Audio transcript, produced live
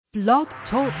Blog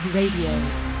Talk Radio.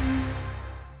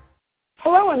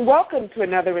 Hello and welcome to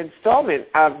another installment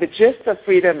of The Gist of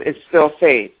Freedom is Still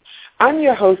Faith. I'm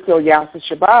your host, Ilyasah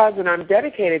Shabazz, and I'm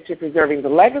dedicated to preserving the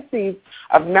legacies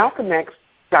of Malcolm X,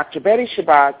 Dr. Betty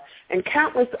Shabazz, and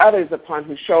countless others upon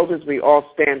whose shoulders we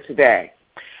all stand today.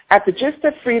 At The Gist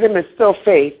of Freedom is Still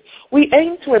Faith, we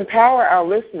aim to empower our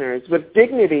listeners with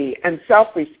dignity and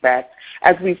self-respect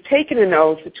as we've taken an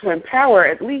oath to empower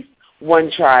at least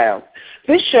one child.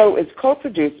 This show is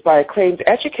co-produced by acclaimed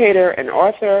educator and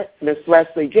author, Ms.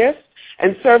 Leslie Gist,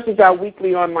 and serves as our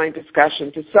weekly online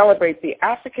discussion to celebrate the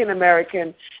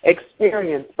African-American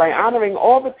experience by honoring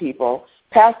all the people,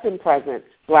 past and present,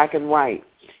 black and white.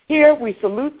 Here, we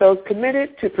salute those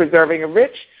committed to preserving a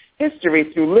rich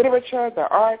history through literature, the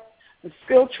arts, the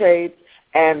skilled trades,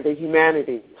 and the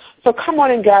humanities. So come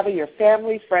on and gather your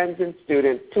family, friends, and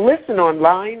students to listen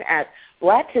online at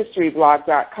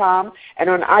blackhistoryblog.com and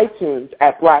on iTunes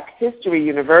at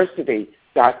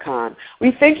blackhistoryuniversity.com.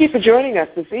 We thank you for joining us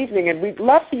this evening, and we'd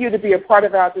love for you to be a part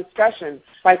of our discussion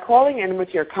by calling in with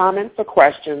your comments or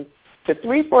questions to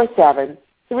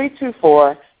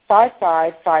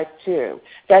 347-324-5552.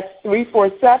 That's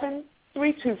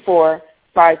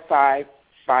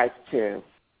 347-324-5552.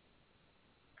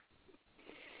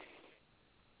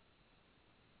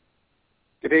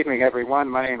 Good evening, everyone.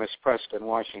 My name is Preston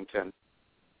Washington.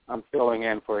 I'm filling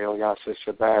in for Ilyasah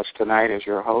Shabazz tonight as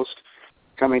your host,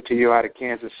 coming to you out of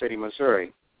Kansas City,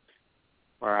 Missouri,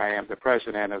 where I am the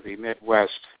president of the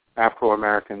Midwest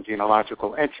Afro-American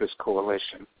Genealogical Interest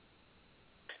Coalition.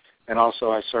 And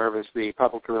also I serve as the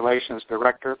Public Relations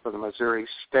Director for the Missouri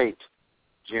State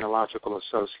Genealogical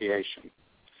Association.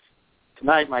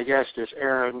 Tonight my guest is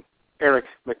Erich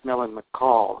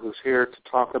McMillan-McCall, who's here to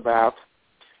talk about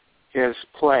his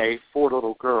play, Four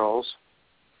Little Girls,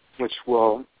 which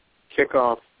will kick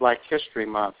off Black History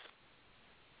Month,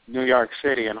 New York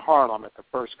City and Harlem at the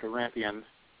First Corinthian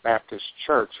Baptist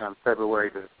Church on February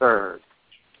the 3rd.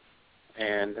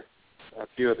 And a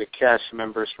few of the cast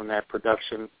members from that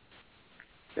production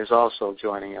is also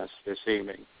joining us this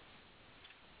evening.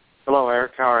 Hello,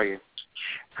 Erich. How are you?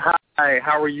 Hi.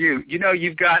 How are you? You know,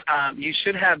 you've got you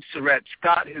should have Seret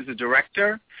Scott, who's the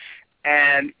director,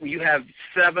 and you have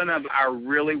 7 of our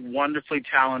really wonderfully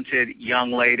talented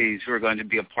young ladies who are going to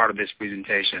be a part of this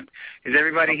presentation. Is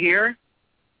everybody here?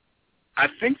 I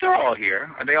think they're all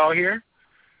here. Are they all here?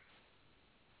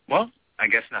 Well, I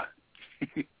guess not.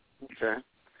 Okay.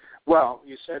 Well,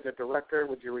 you said the director.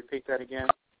 Would you repeat that again?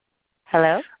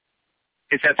 Hello?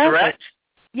 Is that Seret?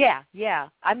 Yeah.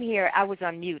 I'm here. I was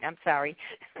on mute. I'm sorry.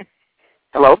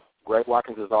 Hello. Greg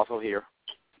Watkins is also here.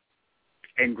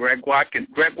 And Greg Watkins.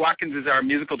 Greg Watkins is our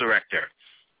musical director.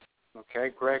 Okay,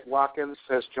 Greg Watkins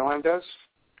has joined us.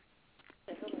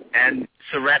 And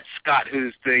Seret Scott,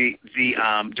 who's the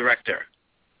director.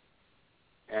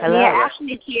 And Hello. Yeah,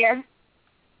 Ashley's here.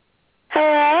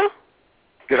 Hello.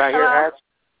 Did I hear Ash?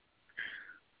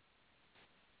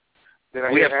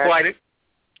 We have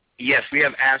yes, we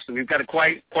have Ashley. We've got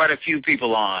quite a few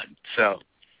people on, so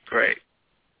great.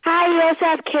 Hi, you also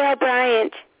have Carol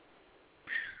Bryant.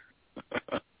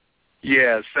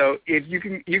 Yeah, so if you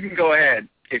can go ahead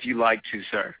if you like to,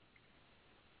 sir.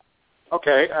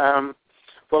 Okay.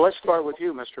 Well, let's start with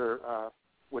you,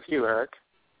 Erich.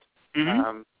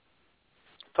 Mm-hmm.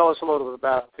 Tell us a little bit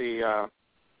about the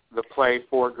play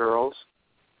Four Girls.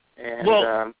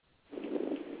 And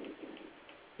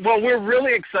well, we're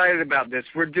really excited about this.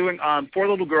 We're doing Four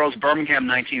Little Girls, Birmingham,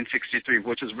 1963,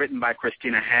 which was written by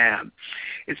Christina Ham.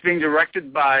 It's being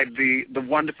directed by the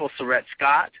wonderful Seret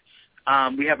Scott.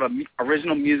 We have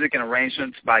original music and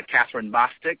arrangements by Kathryn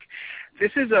Bostic.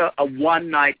 This is a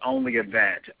one-night-only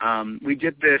event. We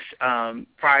did this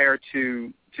prior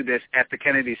to this at the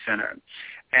Kennedy Center,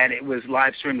 and it was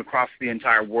live-streamed across the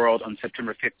entire world on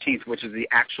September 15th, which is the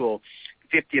actual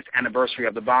 50th anniversary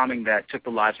of the bombing that took the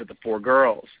lives of the 4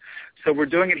 girls. So we're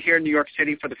doing it here in New York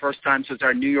City for the first time, so it's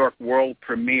our New York world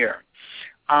premiere.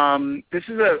 This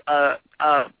is a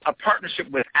partnership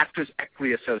with Actors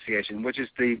Equity Association, which is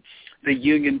the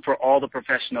union for all the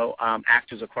professional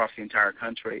actors across the entire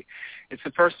country. It's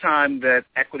the first time that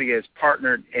Equity has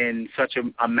partnered in such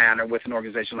a manner with an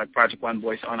organization like Project One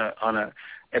Voice on a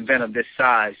event of this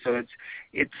size. So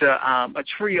it's a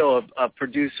trio of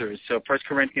producers. So First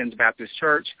Corinthian Baptist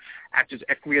Church, Actors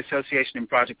Equity Association, and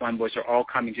Project One Voice are all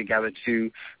coming together to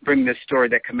bring this story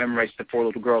that commemorates the 4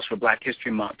 little girls for Black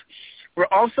History Month. We're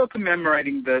also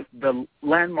commemorating the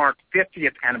landmark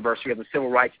 50th anniversary of the Civil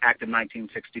Rights Act of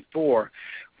 1964,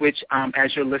 which,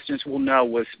 as your listeners will know,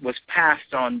 was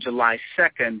passed on July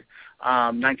 2nd,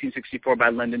 1964 by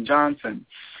Lyndon Johnson.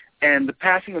 And the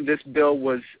passing of this bill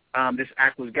was, this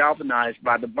act was galvanized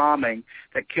by the bombing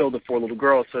that killed the 4 little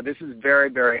girls. So this is very,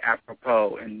 very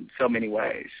apropos in so many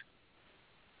ways.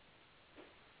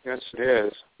 Yes, it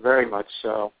is. Very much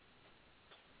so.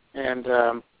 And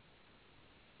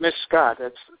Miss Scott,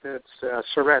 it's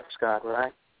Seret Scott,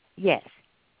 right? Yes.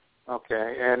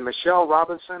 Okay. And Michelle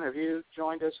Robinson, have you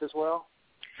joined us as well?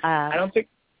 I don't think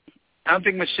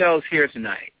Michelle's here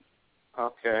tonight.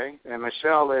 Okay. And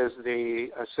Michelle is the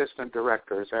assistant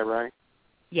director, is that right?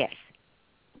 Yes.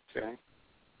 Okay.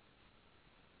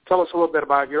 Tell us a little bit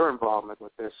about your involvement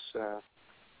with this,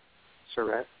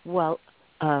 Seret. Well,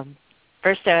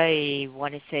 first I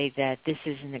want to say that this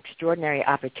is an extraordinary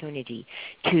opportunity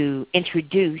to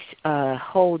introduce a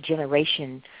whole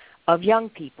generation of young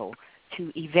people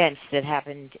to events that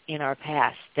happened in our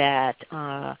past that,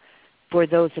 for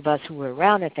those of us who were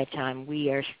around at that time, we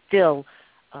are still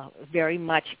very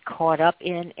much caught up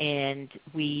in, and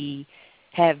we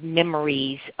have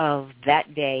memories of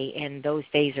that day and those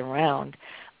days around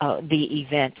the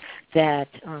event that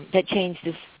changed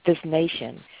this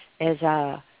nation. As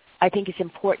I think it's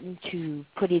important to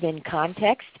put it in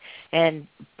context, and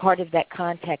part of that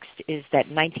context is that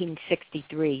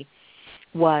 1963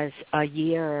 was a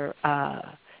year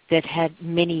that had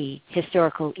many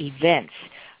historical events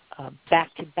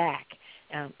back to back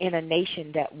in a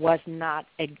nation that was not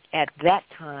at that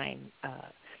time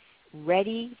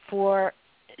ready for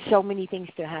so many things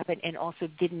to happen, and also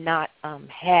did not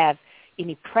have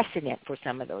any precedent for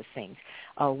some of those things.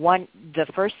 The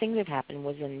first thing that happened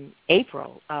was in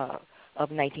April of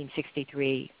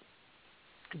 1963.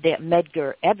 That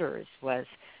Medgar Evers was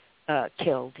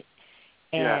killed,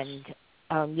 and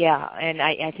yes. And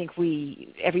I think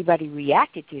everybody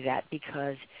reacted to that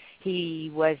because he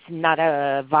was not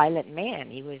a violent man.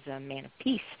 He was a man of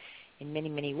peace in many,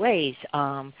 many ways.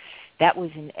 That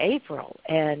was in April.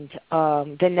 And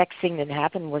the next thing that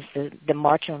happened was the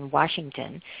March on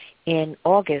Washington in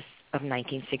August of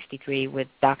 1963 with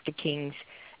Dr. King's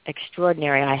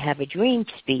extraordinary I Have a Dream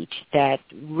speech that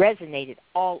resonated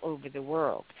all over the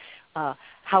world.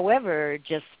 However,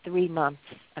 just 3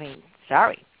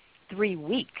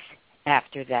 weeks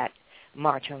after that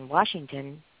March on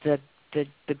Washington, the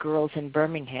girls in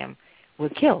Birmingham were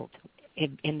killed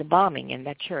in the bombing in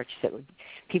that church. So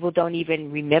people don't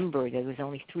even remember that it was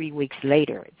only 3 weeks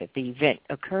later that the event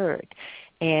occurred.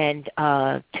 And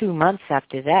 2 months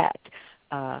after that,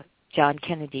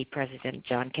 President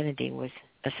John Kennedy was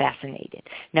assassinated.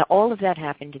 Now, all of that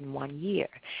happened in 1 year.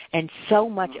 And so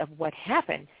much of what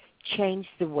happened changed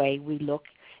the way we look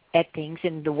at things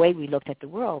and the way we looked at the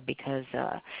world, because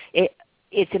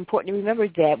it's important to remember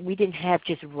that we didn't have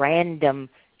just random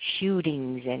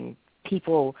shootings and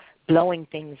people blowing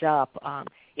things up.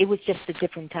 It was just a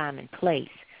different time and place.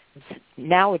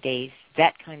 Nowadays,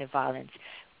 that kind of violence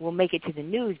will make it to the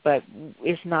news, but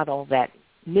it's not all that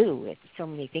new. It's so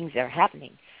many things that are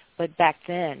happening. But back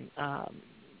then,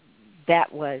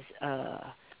 that was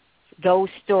those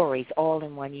stories all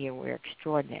in 1 year were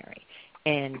extraordinary.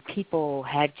 And people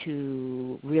had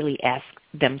to really ask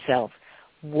themselves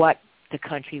what the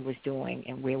country was doing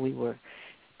and where we were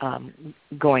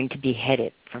going to be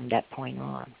headed from that point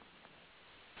on.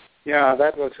 Yeah,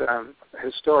 that was a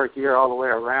historic year all the way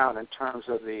around in terms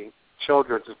of the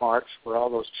Children's March, where all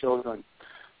those children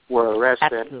were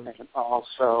arrested. Absolutely. And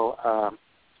also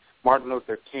Martin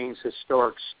Luther King's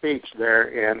historic speech there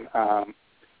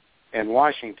in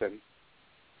Washington,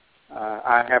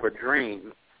 I Have a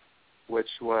Dream, which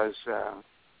was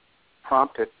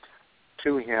prompted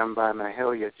to him by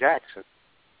Mahalia Jackson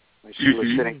when she was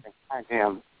sitting behind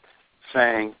him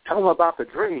saying, "Tell him about the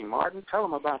dream, Martin. Tell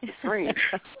him about the dream."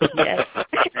 Yes.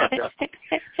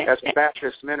 And, as a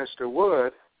Baptist minister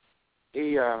would,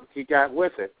 he got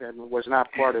with it and was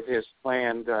not part of his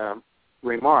planned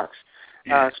remarks.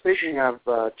 Speaking of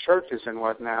churches and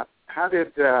whatnot, how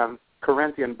did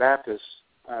Corinthian Baptist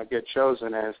get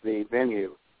chosen as the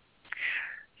venue?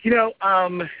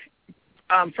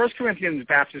 First Corinthian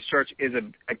Baptist Church is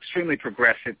an extremely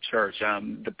progressive church.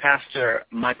 The pastor,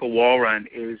 Michael Walron,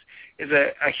 is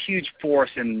a huge force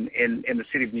in the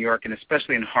city of New York, and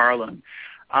especially in Harlem.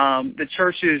 The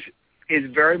church is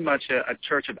very much a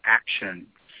church of action.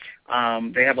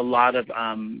 They have a lot of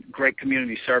great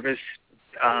community service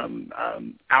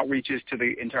outreaches to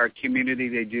the entire community.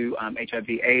 They do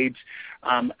HIV/AIDS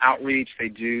outreach.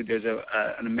 There's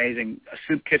an amazing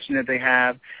soup kitchen that they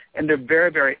have, and they're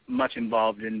very, very much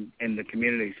involved in the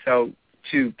community. So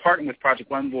to partner with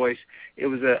Project One Voice, it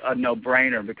was a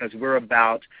no-brainer because we're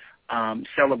about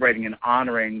celebrating and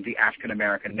honoring the African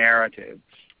American narrative.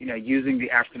 using the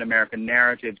African American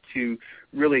narrative to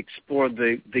really explore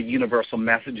the universal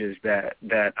messages that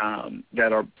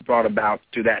are brought about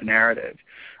through that narrative.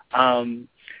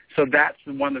 So that's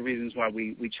one of the reasons why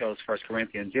we chose First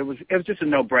Corinthians. It was just a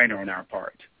no-brainer on our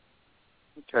part.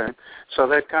 Okay, so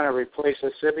that kind of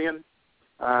replaces Scythian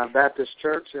Baptist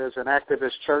Church as an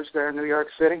activist church there in New York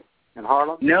City, in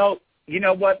Harlem? No, you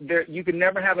know what? You can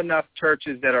never have enough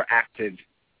churches that are active,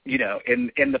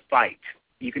 in the fight.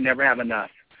 You can never have enough.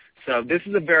 So this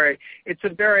is it's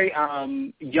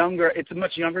a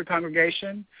much younger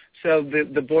congregation. So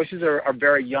the voices are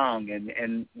very young,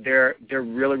 and they're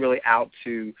really, really out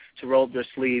to roll up their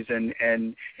sleeves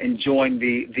and join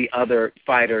the other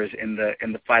fighters in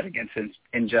the fight against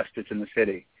injustice in the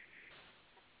city.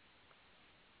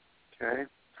 Okay,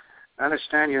 I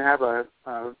understand you have a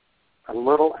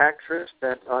little actress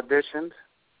that auditioned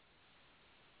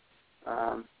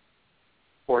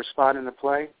for a spot in the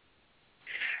play.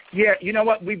 Yeah, you know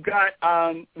what? We've got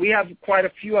we have quite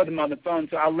a few of them on the phone,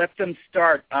 so I'll let them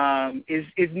start. Is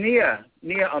Nia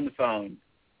on the phone?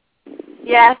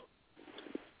 Yes.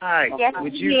 Hi. Yes,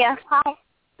 Nia. Hi.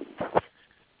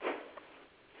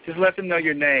 Just let them know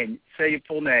your name. Say your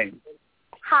full name.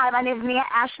 Hi, my name is Nia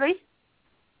Ashley.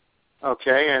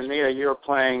 Okay, and Nia, you're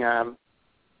playing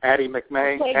Addie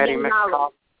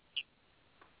McCall.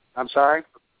 I'm sorry?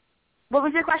 What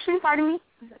was your question? Pardon me?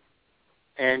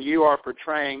 And you are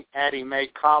portraying Addie Mae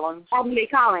Collins? Addie Mae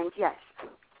Collins, yes.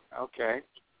 Okay.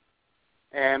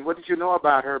 And what did you know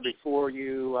about her before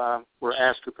you were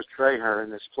asked to portray her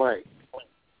in this play?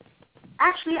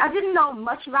 Actually, I didn't know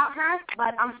much about her,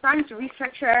 but I'm starting to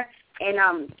research her in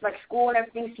school and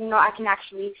everything, so I can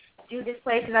actually do this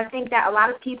play, because I think that a lot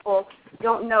of people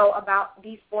don't know about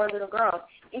these 4 little girls,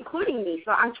 including me.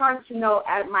 So I'm trying to know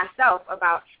myself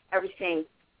about everything,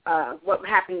 what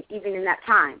happened even in that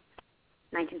time,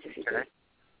 1963. Okay.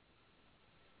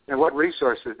 And what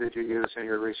resources did you use in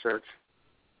your research?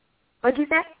 What did you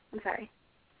say? I'm sorry.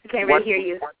 I can't really hear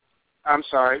you. I'm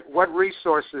sorry. What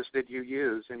resources did you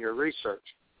use in your research?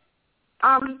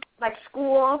 Like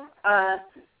school,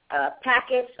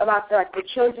 packets about the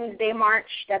Children's Day March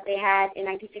that they had in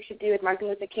 1963 with Martin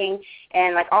Luther King,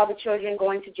 and all the children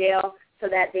going to jail so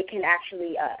that they can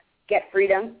actually get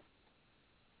freedom.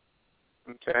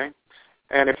 Okay.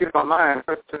 And if you don't mind,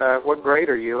 what grade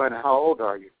are you and how old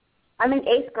are you? I'm in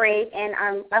 8th grade, and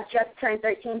I've just turned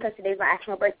 13 because today's my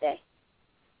actual birthday.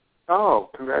 Oh,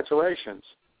 congratulations.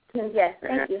 Yes,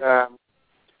 thank you.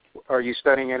 Are you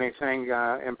studying anything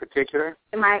in particular?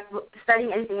 Am I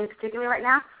studying anything in particular right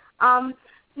now?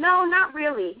 No, not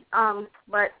really.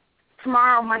 But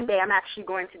tomorrow, Monday, I'm actually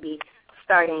going to be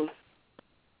starting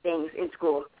things in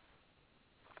school.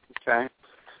 Okay.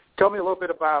 Tell me a little bit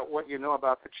about what you know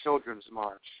about the Children's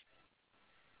March.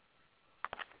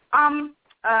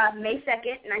 May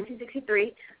 2nd,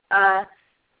 1963,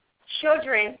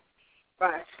 children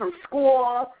from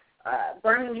school,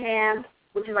 Birmingham,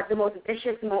 which is the most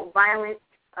vicious, the most violent,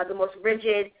 the most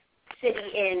rigid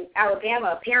city in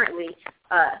Alabama, apparently,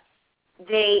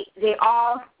 they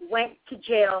all went to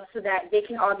jail so that they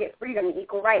can all get freedom and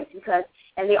equal rights,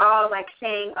 and they all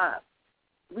saying,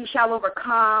 we shall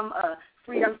overcome,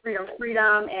 freedom, freedom,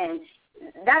 freedom, and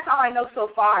that's all I know so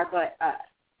far, but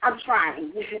I'm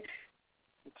trying. Okay.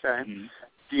 Mm-hmm.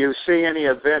 Do you see any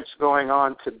events going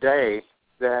on today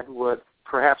that would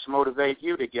perhaps motivate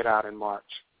you to get out in March?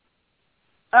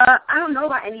 I don't know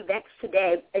about any events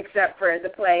today except for the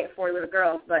play 4 Little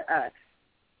Girls, but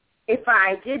if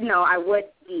I did know, I would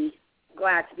be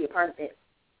glad to be a part of it.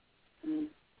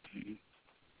 Mm-hmm.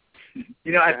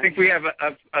 I think we have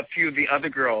a few of the other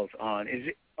girls on. Is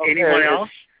it anyone else?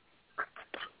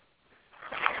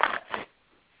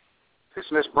 Is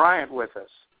Miss Bryant with us?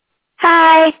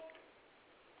 Hi.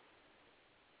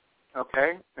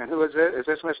 Okay. And who is it? Is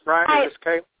this Miss Bryant? Hi. Is this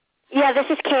Kale? Yeah, this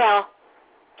is Kale.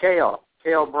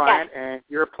 Kale Bryant, yes. And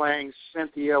you're playing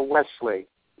Cynthia Wesley.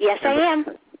 Yes, I am.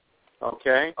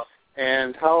 Okay.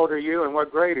 And how old are you, and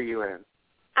what grade are you in?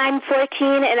 I'm 14,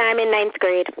 and I'm in 9th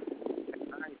grade.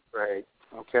 9th grade.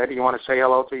 Okay. Do you want to say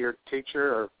hello to your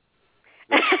teacher or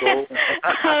your school?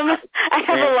 I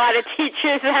have a lot of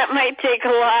teachers. That might take a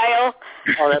while.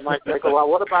 Oh, that might take a while.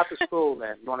 What about the school,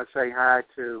 then? You want to say hi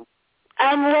to?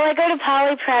 Well, I go to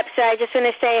Poly Prep, so I just want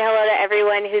to say hello to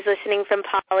everyone who's listening from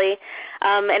Poly.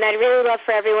 And I'd really love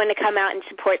for everyone to come out and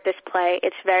support this play.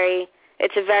 It's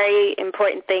a very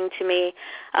important thing to me,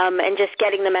 and just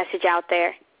getting the message out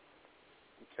there.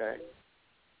 Okay.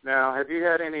 Now, have you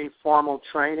had any formal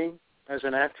training as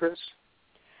an actress?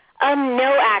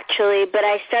 No, actually, but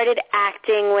I started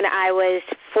acting when I was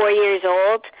 4 years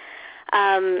old,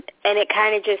 and it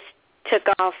kind of just took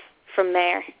off from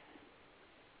there.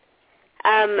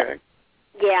 Okay.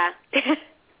 Yeah.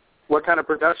 What kind of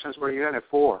productions were you in it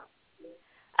for?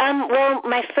 Well,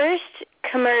 my first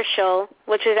commercial,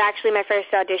 which was actually my first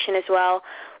audition as well,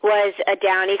 was a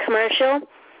Downey commercial.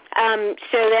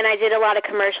 So then I did a lot of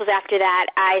commercials after that.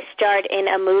 I starred in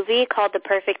a movie called The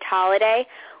Perfect Holiday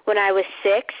when I was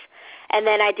 6, and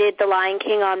then I did The Lion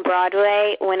King on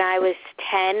Broadway when I was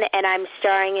 10, and I'm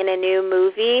starring in a new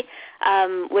movie,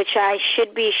 which I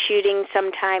should be shooting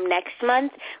sometime next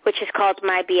month, which is called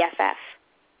My BFF.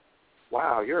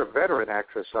 Wow, you're a veteran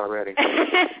actress already.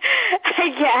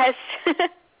 I guess.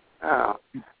 Oh.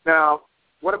 Now,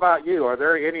 what about you? Are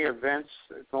there any events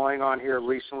going on here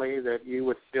recently that you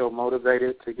would feel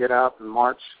motivated to get out and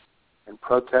march and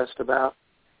protest about?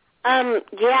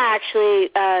 Yeah, actually,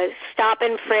 Stop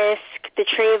and Frisk, the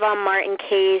Trayvon Martin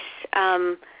case.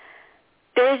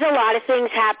 There's a lot of things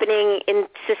happening in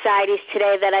societies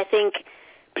today that I think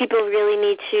people really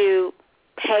need to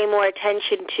pay more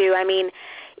attention to. I mean,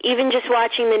 even just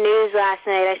watching the news last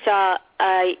night, I saw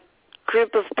a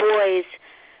group of boys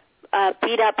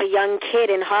beat up a young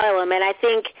kid in Harlem, and I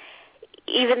think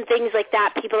even things like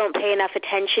that people don't pay enough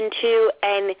attention to,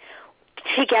 and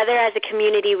together as a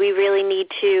community we really need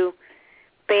to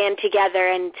band together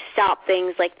and stop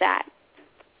things like that.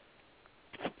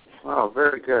 Oh,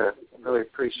 very good. Really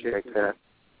appreciate that.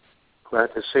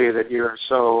 Glad to see that you're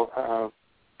so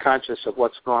conscious of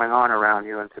what's going on around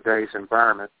you in today's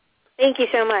environment. Thank you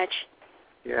so much.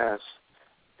 Yes.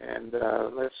 And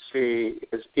let's see,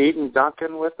 is Eden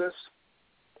Duncan with us?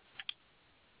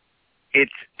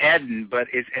 It's Eden, but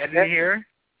is Eden here?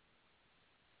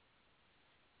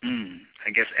 I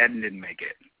guess Eden didn't make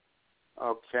it.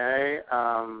 Okay.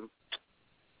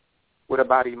 What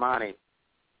about Imani?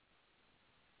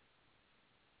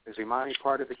 Is Imani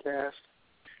part of the cast?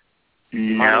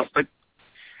 No,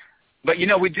 but you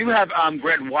know, we do have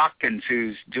Greg Watkins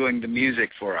who's doing the music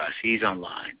for us. He's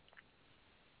online.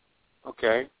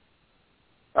 Okay.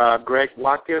 Greg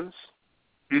Watkins?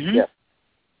 Mm-hmm. Yes.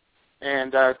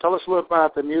 And tell us a little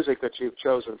about the music that you've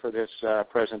chosen for this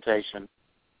presentation.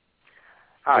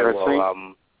 Hi,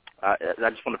 well, I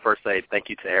just want to first say thank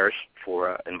you to Erich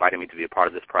for inviting me to be a part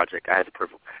of this project. I had the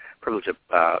privilege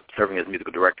of serving as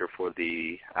musical director for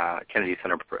the Kennedy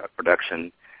Center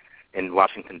production in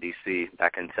Washington, D.C.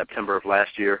 back in September of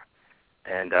last year.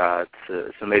 And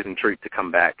it's an amazing treat to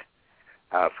come back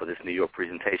for this New York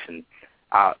presentation.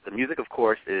 The music, of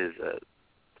course, is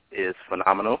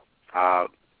phenomenal,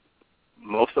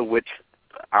 most of which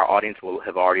our audience will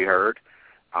have already heard.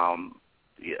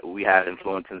 We have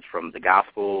influences from the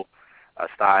gospel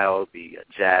style, the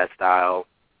jazz style,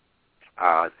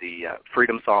 the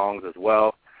freedom songs as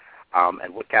well,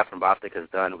 and what Kathryn Bostic has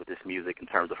done with this music in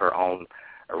terms of her own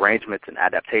arrangements and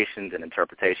adaptations and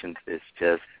interpretations is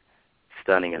just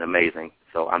stunning and amazing.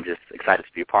 So I'm just excited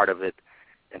to be a part of it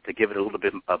and to give it a little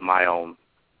bit of my own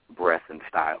breath and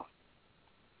style.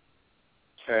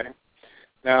 Okay.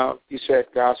 Now, you said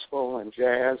gospel and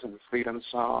jazz and freedom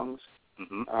songs.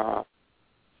 Mm-hmm.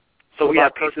 So we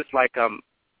have pieces like, I'm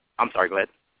sorry, go ahead.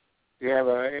 Do you have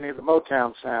any of the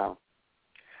Motown sound?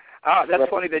 That's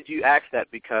funny that you asked that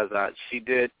because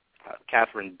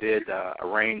Kathryn did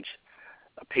arrange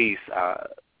a piece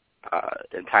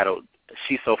entitled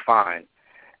She's So Fine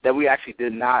that we actually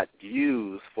did not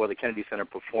use for the Kennedy Center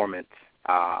performance,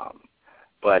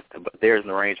 but there's an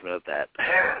arrangement of that.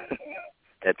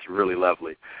 That's really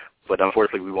lovely. But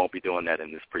unfortunately, we won't be doing that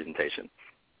in this presentation.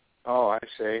 Oh, I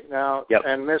see. Now, yep.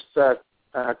 And Miss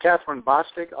Kathryn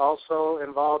Bostic also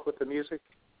involved with the music?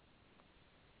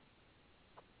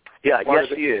 Yeah, yes,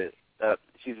 she is.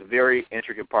 She's a very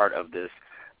intricate part of this.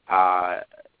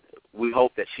 We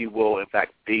hope that she will, in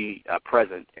fact, be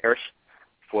present, Erich,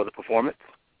 for the performance.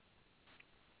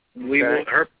 We will.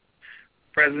 Her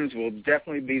presence will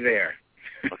definitely be there.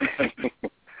 Okay.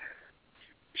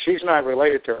 She's not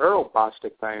related to Earl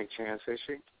Bostic by any chance, is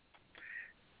she?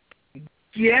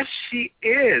 Yes, she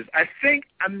is. I think,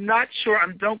 I'm not sure,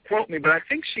 don't quote me, but I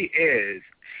think she is.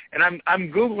 And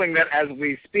I'm Googling that as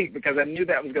we speak because I knew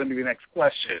that was going to be the next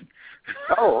question.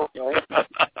 Oh, okay.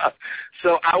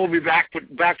 So I will be back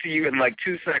to you in like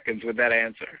 2 seconds with that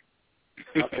answer.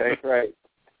 Okay, great.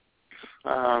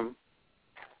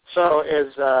 So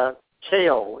is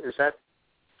Kale, is that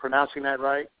pronouncing that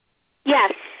right?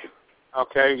 Yes.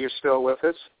 Okay, you're still with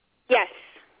us? Yes.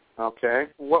 Okay.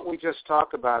 What we just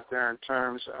talked about there in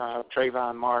terms of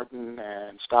Trayvon Martin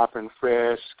and Stop and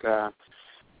Frisk,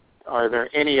 are there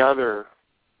any other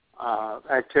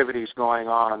activities going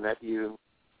on that you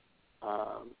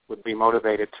would be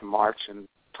motivated to march and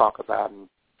talk about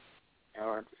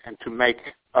and to make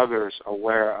others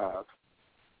aware of?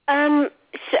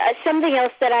 Something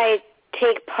else that I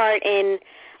take part in,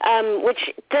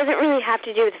 which doesn't really have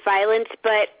to do with violence,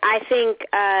 but I think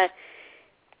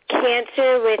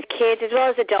cancer with kids as well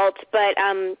as adults, but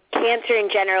cancer in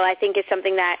general I think is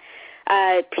something that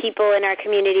people in our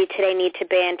community today need to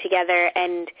band together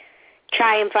and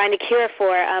try and find a cure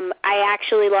for. I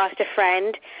actually lost a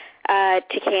friend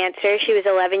to cancer. She was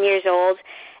 11 years old,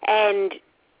 and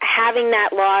having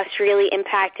that loss really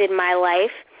impacted my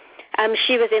life.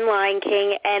 She was in Lion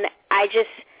King, and I just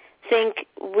think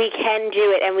we can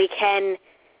do it and we can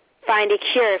find a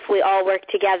cure if we all work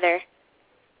together.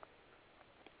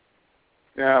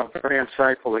 Yeah, very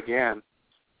insightful again.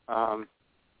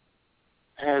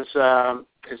 Is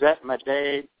that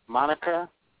Madea Monica,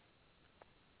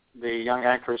 the young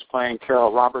actress playing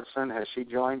Carol Robertson? Has she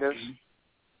joined us?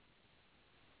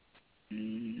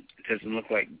 It doesn't look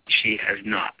like she has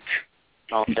not.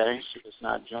 Okay, she has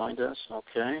not joined us.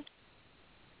 Okay.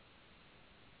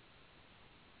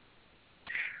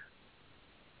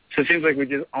 So it seems like we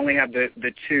just only have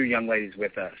the two young ladies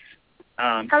with us.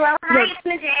 Hello, hi, it's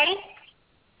Madea.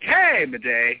 Hey,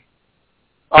 Madea.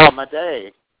 Oh,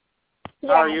 Madea. Yeah.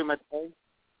 How are you, Madea?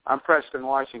 I'm Preston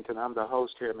Washington. I'm the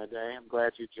host here, Madea. I'm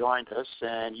glad you joined us,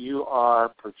 and you are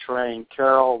portraying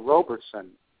Carol Robertson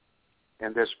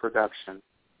in this production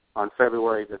on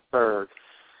February the 3rd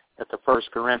at the First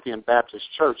Corinthian Baptist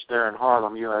Church there in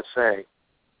Harlem, USA.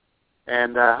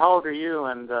 And how old are you,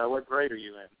 and what grade are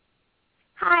you in?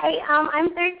 Hi,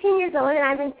 I'm 13 years old, and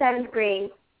I'm in 7th grade.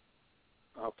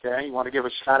 Okay. You want to give a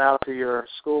shout-out to your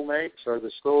schoolmates or the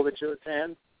school that you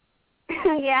attend?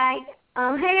 Yeah.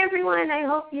 Hey, everyone. I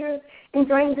hope you're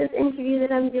enjoying this interview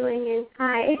that I'm doing, and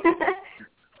hi.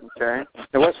 Okay.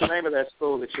 And what's the name of that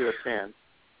school that you attend?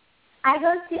 I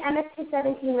go to MST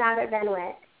 17 Robert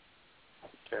Benwick.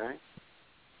 Okay.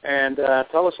 And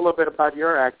tell us a little bit about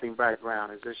your acting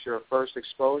background. Is this your first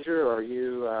exposure, or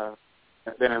you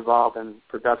have been involved in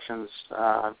productions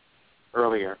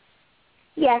earlier?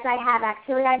 Yes, I have,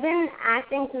 actually. I've been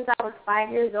acting since I was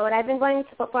 5 years old. I've been going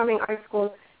to performing arts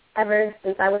school ever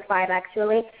since I was 5,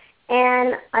 actually.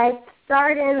 And I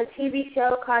starred in a TV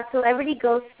show called Celebrity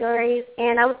Ghost Stories,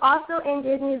 and I was also in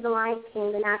Disney's The Lion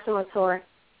King, the national tour.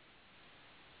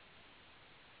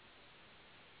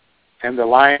 And The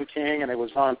Lion King, and it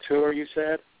was on tour, you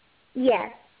said?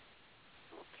 Yes.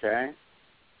 Okay.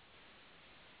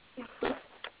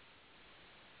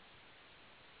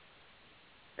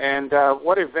 And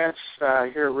what events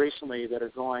here recently that are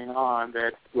going on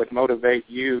that would motivate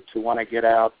you to want to get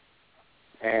out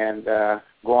and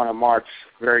go on a march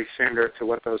very similar to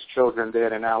what those children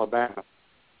did in Alabama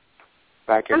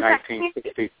back in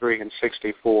 1963 and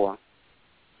 64?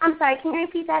 I'm sorry, can you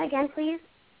repeat that again, please?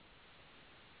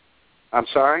 I'm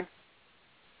sorry?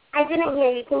 I didn't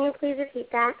hear you. Can you please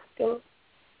repeat that? Thanks.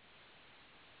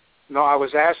 No, I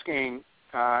was asking,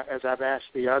 as I've asked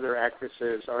the other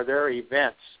actresses, are there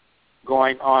events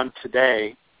going on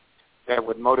today that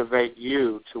would motivate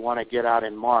you to want to get out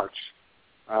and march,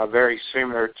 very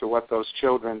similar to what those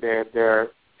children did there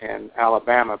in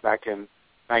Alabama back in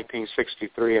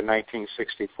 1963 and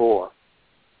 1964?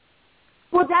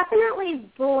 Well, definitely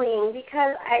bullying,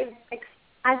 because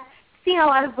I've seen a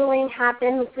lot of bullying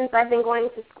happen since I've been going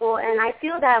to school, and I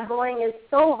feel that bullying is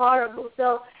so horrible.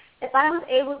 So if I was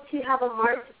able to have a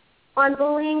march on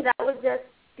bullying, that would just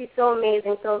be so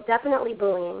amazing. So definitely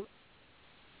bullying.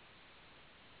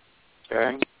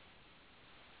 Okay.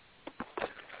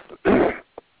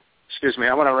 Excuse me.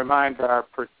 I want to remind our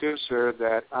producer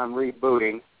that I'm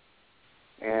rebooting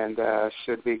and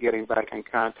should be getting back in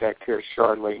contact here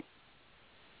shortly.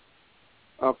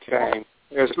 Okay.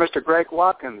 There's Mr. Greg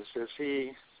Watkins. Has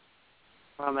he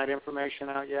found that information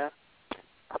out yet?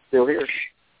 Still here?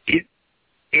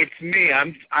 It's me.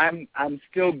 I'm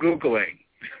still Googling.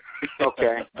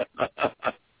 Okay.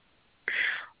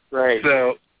 Great.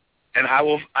 So, and I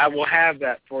will have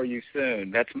that for you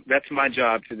soon. That's my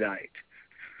job tonight.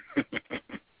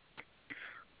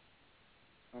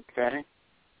 Okay.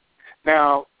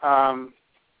 Now,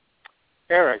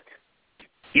 Erich.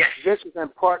 Yes. This is in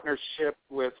partnership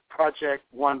with Project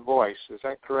One Voice. Is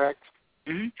that correct?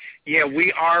 Mm-hmm. Yeah,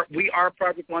 we are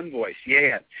Project One Voice.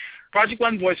 Yeah. Project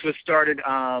One Voice was started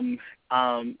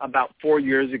about 4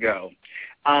 years ago.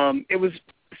 It was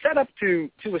set up to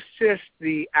assist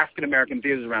the African-American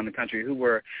theaters around the country who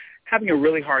were having a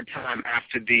really hard time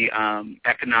after the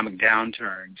economic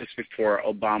downturn just before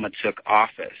Obama took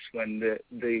office, when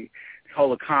the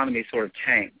whole economy sort of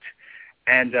tanked.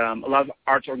 And a lot of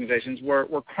arts organizations were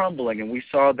crumbling, and we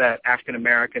saw that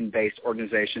African-American-based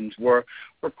organizations were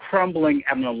crumbling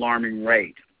at an alarming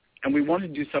rate. And we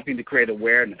wanted to do something to create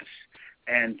awareness.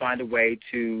 and find a way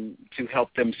to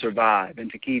help them survive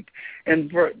and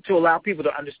to allow people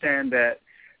to understand that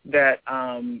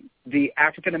the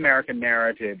African American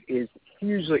narrative is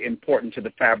hugely important to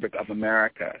the fabric of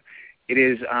America. It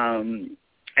is,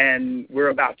 and we're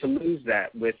about to lose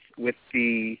that with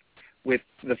the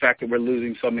fact that we're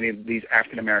losing so many of these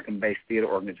African American based theater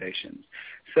organizations.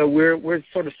 So we're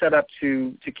sort of set up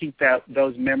to keep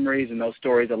those memories and those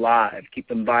stories alive, keep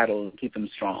them vital, and keep them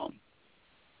strong.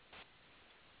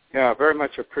 Yeah, very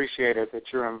much appreciated that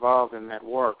you're involved in that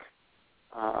work,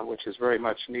 which is very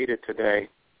much needed today.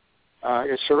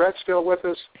 Is Seret still with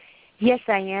us? Yes,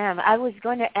 I am. I was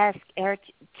going to ask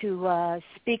Erich to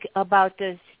speak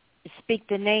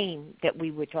the name that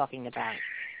we were talking about.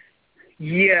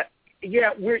 Yeah.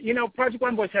 We're Project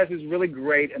One Voice has this really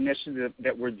great initiative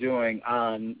that we're doing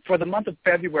for the month of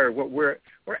February. What we're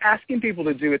asking people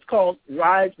to do, it's called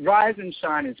Rise and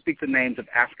Shine and Speak the Names of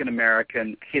African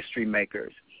American History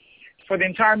Makers. For the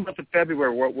entire month of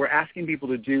February, what we're asking people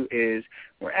to do is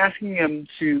we're asking them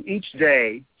to each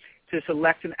day to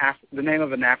select the name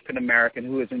of an African American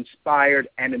who has inspired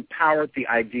and empowered the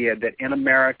idea that in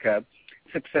America,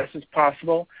 success is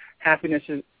possible, happiness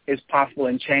is possible,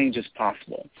 and change is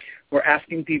possible. We're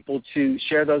asking people to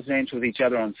share those names with each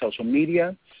other on social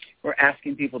media. We're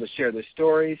asking people to share their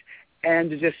stories and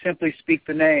to just simply speak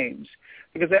the names,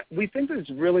 because we think that it's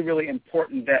really, really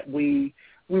important that we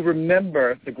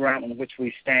remember the ground on which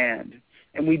we stand.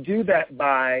 And we do that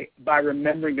by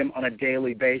remembering them on a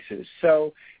daily basis.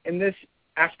 So in this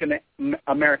African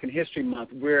American History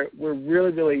Month, we're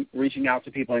really, really reaching out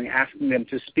to people and asking them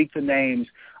to speak the names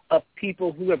of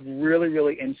people who have really,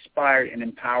 really inspired and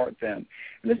empowered them.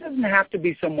 And this doesn't have to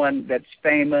be someone that's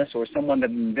famous or someone that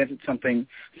invented something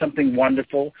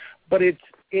wonderful, but it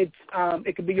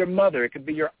could be your mother, it could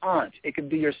be your aunt, it could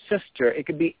be your sister, it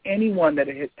could be anyone that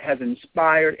has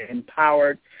inspired and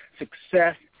empowered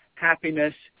success,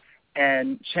 happiness,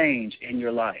 and change in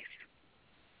your life.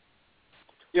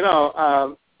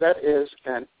 That is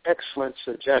an excellent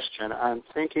suggestion. I'm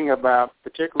thinking about,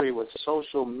 particularly with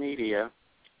social media,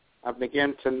 I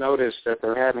begin to notice that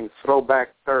they're having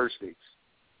Throwback Thursdays.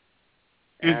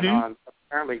 And on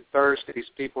apparently Thursdays,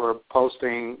 people are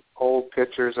posting old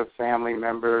pictures of family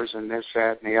members and this,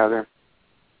 that, and the other,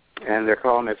 and they're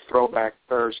calling it Throwback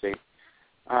Thursday.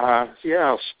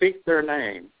 Speak their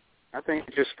name. I think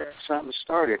you just got something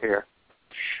started here.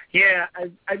 Yeah,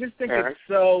 I just think Erich?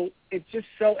 it's just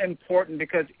so important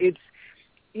because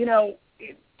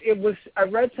I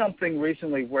read something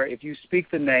recently where if you speak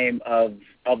the name of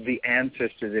the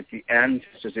ancestors,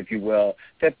 if you will,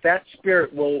 that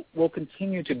spirit will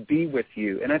continue to be with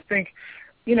you. And I think,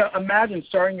 imagine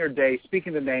starting your day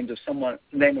speaking the name of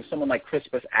someone like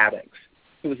Crispus Attucks,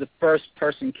 who was the first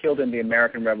person killed in the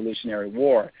American Revolutionary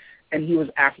War, and he was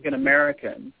African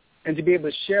American. And to be able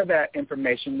to share that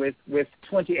information with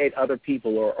 28 other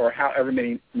people or however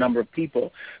many number of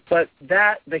people. But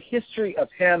the history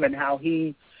of him and how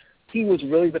he was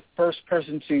really the first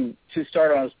person to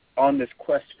start on this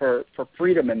quest for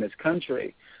freedom in this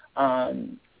country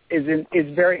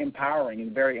is very empowering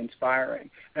and very inspiring.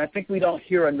 And I think we don't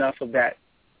hear enough of that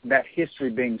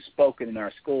history being spoken in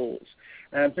our schools.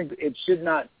 And I think it should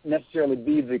not necessarily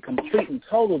be the complete and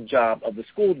total job of the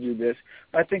school to do this,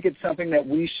 but I think it's something that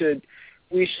we should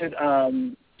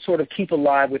sort of keep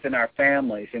alive within our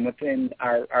families and within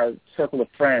our circle of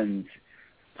friends.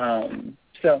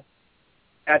 So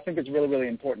I think it's really, really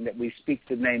important that we speak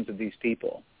the names of these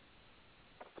people.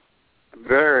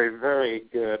 Very, very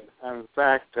good. In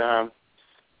fact,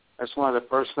 that's one of the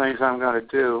first things I'm going to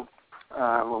do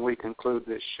when we conclude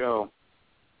this show.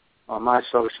 On my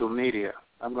social media,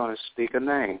 I'm going to speak a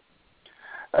name.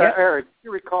 Erich, do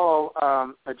you recall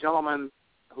a gentleman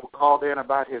who called in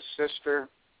about his sister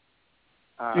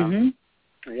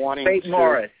wanting Fate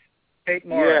Morris.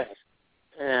 Yes,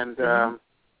 and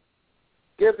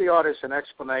give the audience an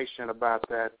explanation about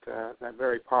that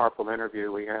very powerful interview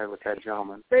we had with that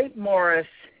gentleman. Fate Morris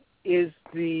is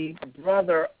the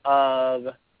brother of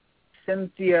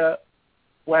Cynthia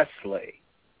Wesley.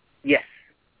 Yes.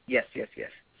 Yes,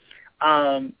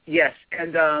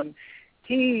 and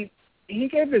he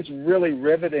gave this really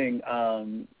riveting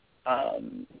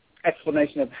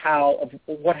explanation of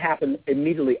what happened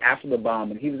immediately after the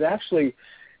bomb. And he was actually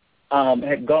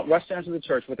had rushed down to the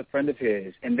church with a friend of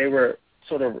his, and they were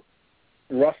sort of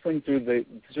rustling through the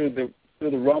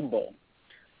rubble,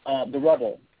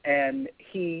 and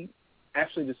he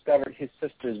actually discovered his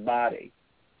sister's body,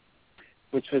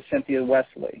 which was Cynthia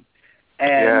Wesley,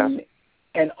 and. Yes.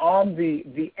 And on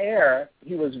the air,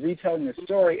 he was retelling the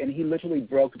story, and he literally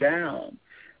broke down.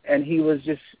 And he was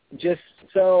just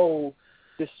so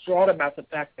distraught about the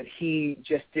fact that he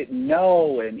just didn't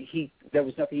know and there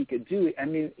was nothing he could do. I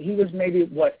mean, he was maybe,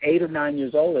 8 or 9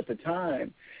 years old at the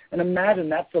time. And imagine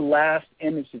that's the last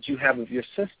image that you have of your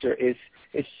sister is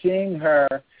seeing her,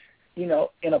 in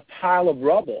a pile of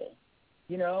rubble,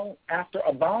 after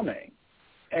a bombing.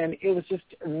 And it was just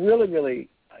really, really,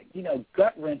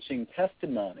 gut-wrenching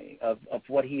testimony of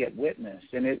what he had witnessed.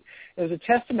 And it was a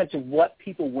testament to what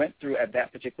people went through at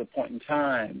that particular point in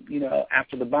time,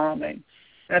 after the bombing.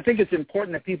 And I think it's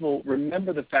important that people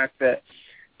remember the fact that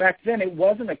back then it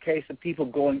wasn't a case of people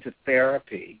going to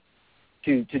therapy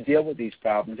to deal with these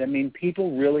problems. I mean,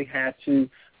 people really had to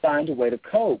find a way to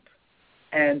cope.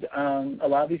 And a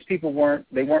lot of these people weren't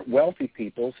wealthy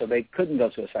people, so they couldn't go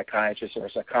to a psychiatrist or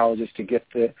a psychologist to get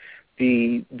the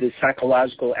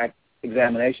psychological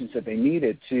examinations that they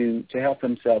needed to help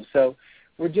themselves. So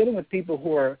we're dealing with people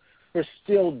who are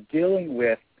still dealing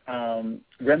with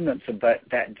remnants of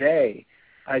that day.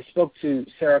 I spoke to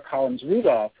Sarah Collins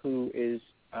Rudolph, who is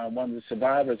one of the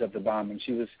survivors of the bombing.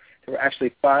 There were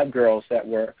actually 5 girls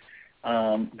the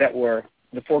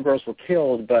 4 girls were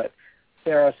killed, but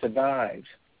Sarah survived.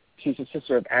 She's a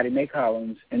sister of Addie Mae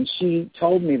Collins, and she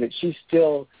told me that she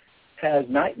still has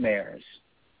nightmares,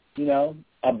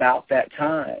 about that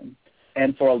time.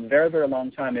 And for a very, very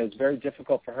long time, it was very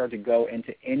difficult for her to go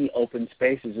into any open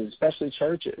spaces, especially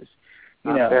churches.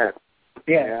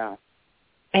 Yeah.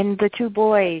 And the 2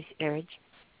 boys, Erich.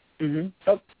 Mm-hmm.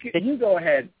 Oh, you go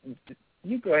ahead.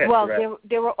 Well,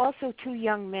 there were also 2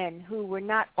 young men who were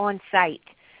not on site.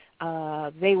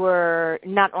 They were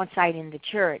not on site in the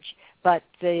church, but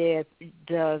the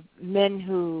men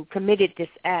who committed this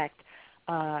act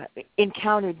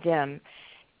encountered them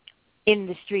in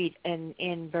the street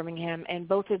in Birmingham, and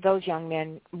both of those young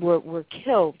men were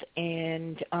killed.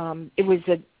 And it was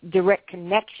a direct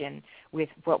connection with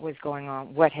what was going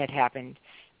on, what had happened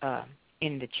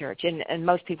in the church. And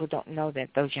most people don't know that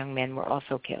those young men were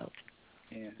also killed.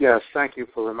 Yeah. Yes, thank you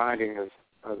for reminding us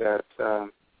of that,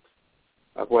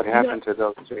 of what happened to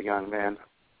those 2 young men.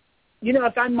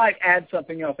 If I might add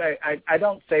something else, I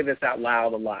don't say this out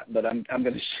loud a lot, but I'm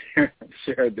going to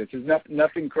share this. It's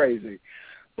nothing crazy.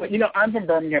 But, I'm from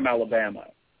Birmingham, Alabama,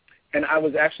 and I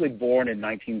was actually born in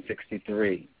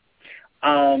 1963.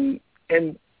 And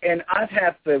I've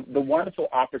had the wonderful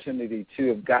opportunity to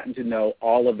have gotten to know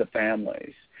all of the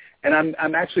families. And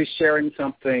I'm actually sharing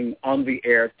something on the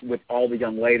air with all the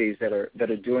young ladies that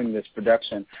are doing this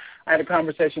production. I had a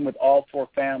conversation with all 4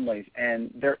 families,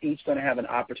 and they're each going to have an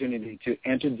opportunity to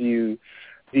interview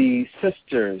the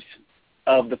sisters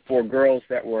of the 4 girls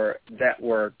that were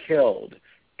killed,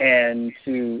 and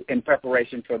in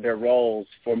preparation for their roles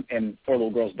in 4 Little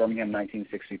Girls Birmingham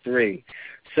 1963.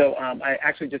 So I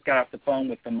actually just got off the phone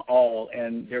with them all,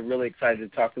 and they're really excited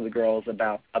to talk to the girls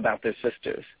about their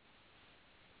sisters.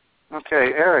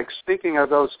 Okay, Erich, speaking of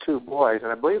those 2 boys,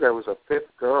 and I believe there was a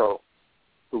 5th girl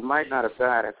who might not have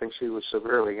died. I think she was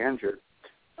severely injured.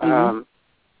 Do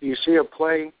you see a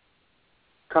play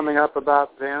coming up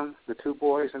about them, the 2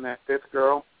 boys and that 5th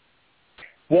girl?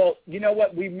 Well, you know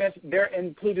what? They're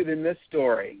included in this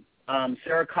story.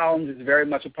 Sarah Collins is very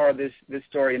much a part of this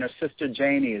story, and her sister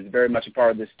Janie is very much a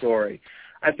part of this story.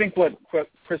 I think what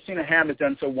Christina Ham has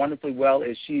done so wonderfully well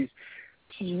is she's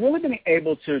really been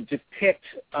able to depict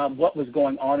what was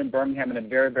going on in Birmingham in a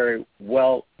very, very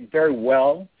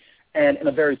well, and in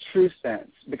a very true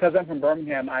sense. Because I'm from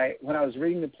Birmingham, when I was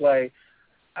reading the play,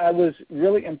 I was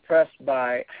really impressed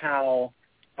by how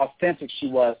authentic she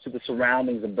was to the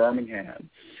surroundings of Birmingham.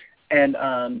 And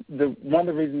one of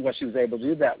the reasons why she was able to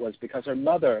do that was because her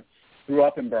mother grew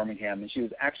up in Birmingham, and she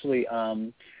actually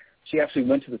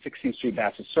went to the 16th Street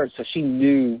Baptist Church, so she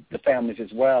knew the families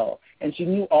as well. And she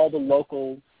knew all the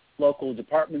local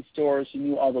department stores. She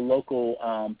knew all the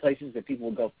local places that people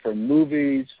would go for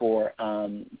movies, for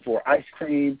ice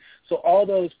cream. So all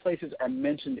those places are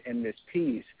mentioned in this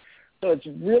piece. So it's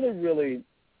really, really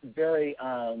very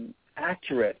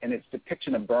accurate in its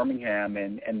depiction of Birmingham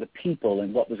and the people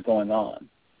and what was going on.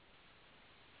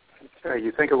 Okay.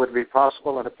 You think it would be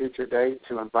possible at a future date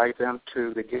to invite them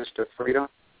to the Gift of Freedom?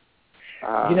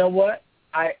 You know what?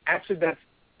 I'm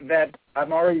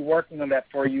already working on that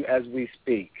for you as we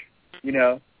speak.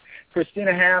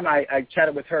 Christina Ham, I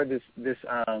chatted with her this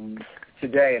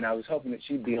today, and I was hoping that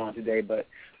she'd be on today, but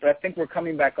I think we're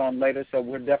coming back on later, so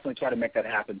we'll definitely try to make that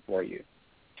happen for you.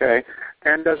 Okay.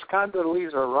 And does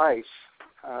Condoleezza Rice,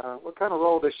 what kind of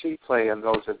role does she play in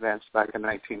those events back in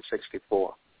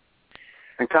 1964?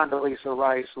 And Condoleezza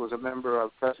Rice was a member of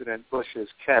President Bush's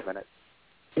cabinet.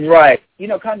 Right.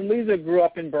 Condoleezza grew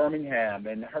up in Birmingham,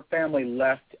 and her family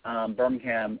left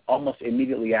Birmingham almost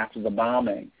immediately after the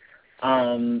bombing.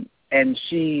 and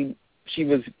she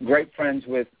was great friends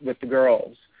with the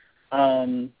girls.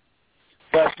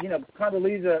 But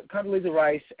Condoleezza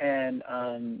Rice and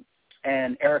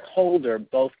Erich Holder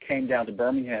both came down to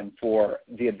Birmingham for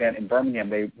the event in Birmingham.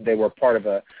 They were part of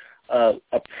a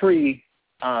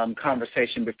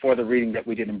conversation before the reading that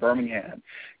we did in Birmingham.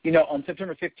 On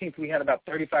September 15th, we had about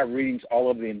 35 readings all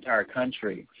over the entire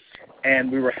country,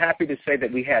 and we were happy to say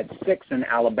that we had 6 in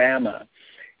Alabama.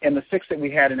 And the 6 that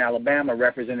we had in Alabama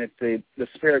represented the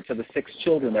spirits of the 6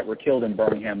 children that were killed in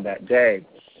Birmingham that day.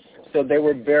 So they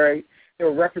were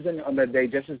represented on that day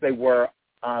just as they were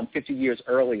 50 years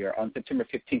earlier on September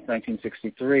 15th,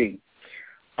 1963.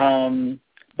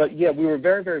 But yeah, we were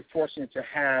very, very fortunate to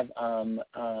have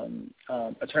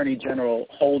Attorney General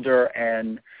Holder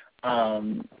and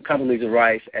Condoleezza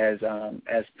Rice as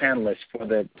panelists for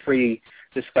the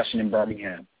pre-discussion in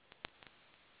Birmingham.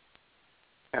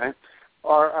 Okay.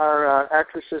 Are our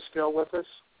actresses still with us?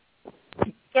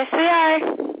 Yes, we are.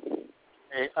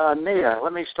 Hey, Nia,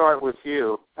 let me start with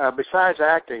you. Besides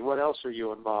acting, what else are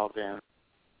you involved in?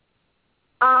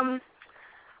 I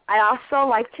also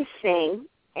like to sing,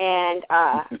 and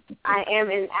I am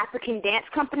in an African dance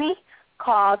company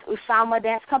called Usama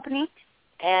Dance Company,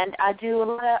 and I do a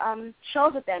lot of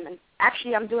shows with them. And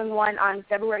actually, I'm doing one on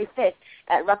February 5th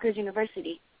at Rutgers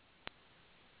University.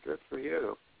 Good for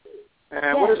you.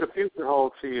 And what does the future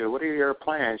hold for you? What are your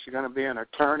plans? You're going to be an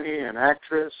attorney, an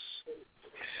actress,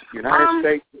 United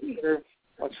States teacher?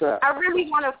 What's up? I really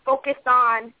want to focus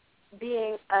on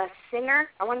being a singer.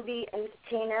 I want to be an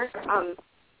entertainer.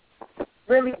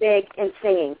 Really big in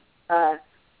singing. I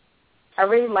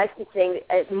really like to sing.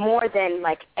 It's more than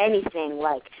like anything.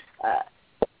 Like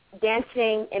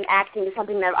dancing and acting is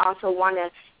something that I also want to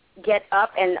get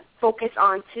up and focus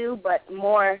on too, but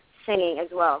more singing as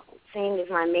well. Singing is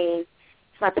my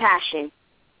passion.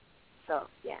 So,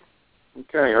 yeah.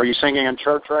 Okay. Are you singing in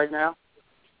church right now?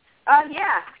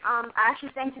 Yeah. I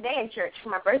actually sang today in church for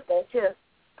my birthday, too.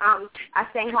 I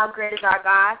sang How Great Is Our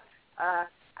God.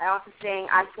 I also sang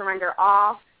I Surrender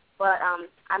All. But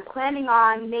I'm planning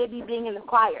on maybe being in the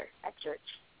choir at church.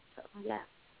 So, yeah.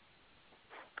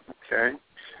 Okay.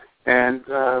 And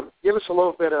give us a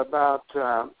little bit about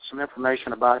some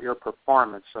information about your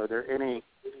performance. Are there any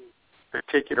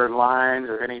particular lines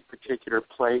or any particular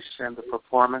place in the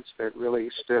performance that really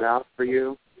stood out for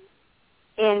you?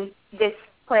 In this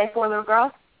play, Four Little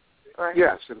Girls? Or?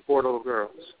 Yes, in Four Little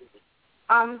Girls.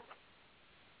 I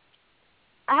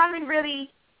haven't really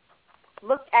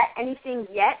looked at anything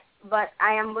yet, but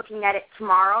I am looking at it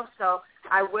tomorrow, so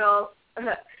I will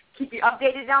keep you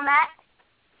updated on that.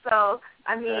 So,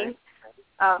 I mean,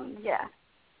 yeah.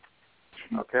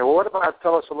 Okay. Well,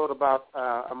 tell us a little about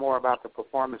more about the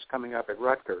performance coming up at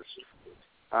Rutgers.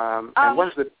 And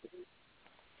when's the?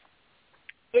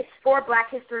 It's for Black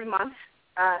History Month.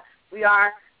 We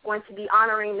are going to be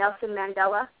honoring Nelson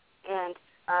Mandela, and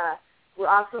we're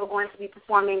also going to be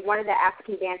performing one of the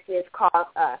African dances called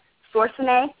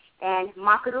Sorsene and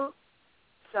Makaru.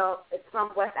 So it's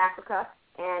from West Africa,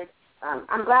 and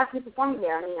I'm glad to be performing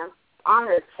there. I mean, I'm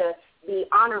honored to be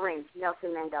honoring Nelson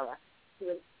Mandela. He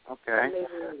was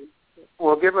amazing.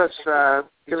 Well, give us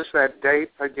that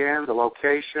date again, the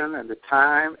location and the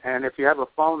time, and if you have a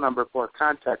phone number for a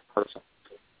contact person.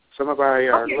 Some of our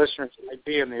listeners might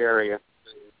be in the area.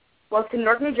 Well, it's in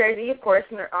Newark, New Jersey, of course,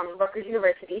 Rutgers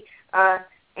University,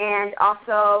 and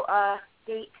also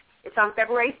date. It's on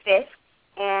February 5th,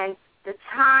 and the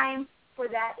time for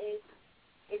that is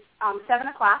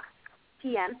 7:00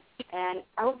 p.m. And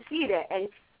I hope to see you there. And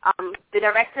the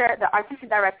artistic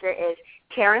director is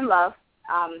Karen Love.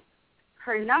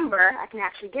 Her number I can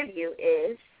actually give you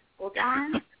is, hold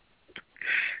on.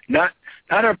 Not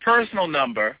her personal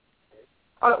number.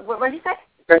 Oh, what did you say?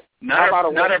 Okay.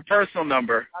 Not her personal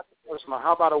number.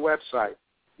 How about a website?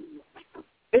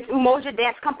 It's Umoja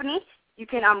Dance Company. You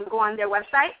can go on their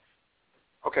website.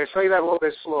 Okay, say that a little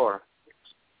bit slower.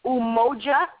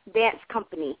 Umoja Dance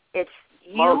Company. It's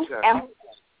Umoja.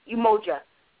 Umoja.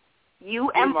 Okay.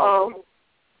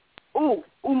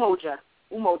 Umoja.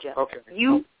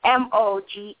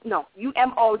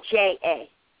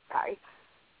 Sorry.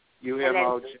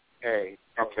 Umoja.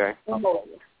 Okay.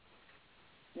 Umoja.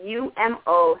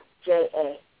 Umoja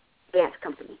Dance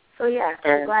Company. So yeah,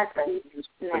 I'm glad to be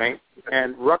there.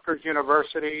 And Rutgers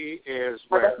University is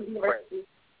where? Rutgers University.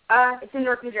 It's in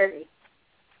Newark, New Jersey.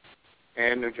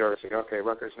 In New Jersey. Okay,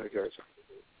 Rutgers, New Jersey.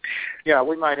 Yeah,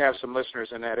 we might have some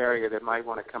listeners in that area that might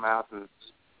want to come out and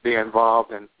be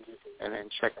involved and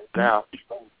check it out.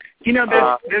 You know,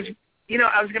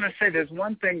 I was going to say there's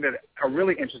one thing that a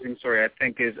really interesting story I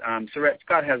think is Seret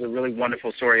Scott has a really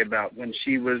wonderful story about when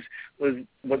she was a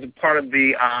part of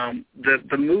the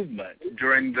movement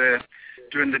during the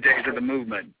days of the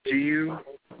movement. Do you?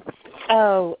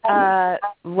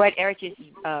 What Erich is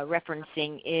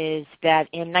referencing is that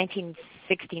in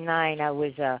 1969 I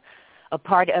was a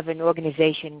part of an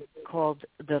organization called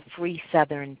the Free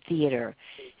Southern Theater,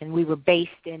 and we were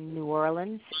based in New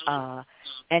Orleans,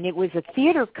 and it was a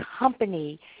theater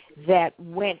company that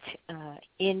went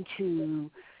into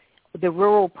the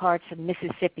rural parts of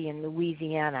Mississippi and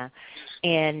Louisiana,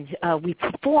 and we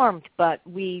performed, but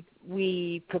we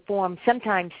performed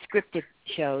sometimes scripted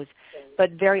shows,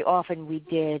 but very often we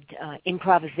did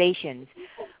improvisations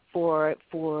for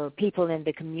people in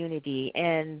the community,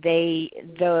 and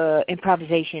the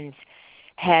improvisations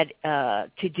had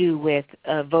to do with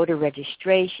voter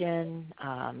registration,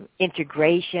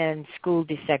 integration, school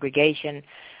desegregation,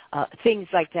 things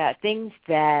like that,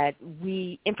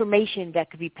 information that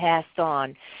could be passed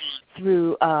on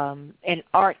through an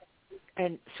art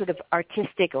and sort of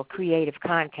artistic or creative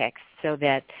context, so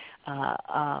that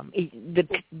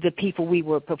the people we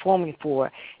were performing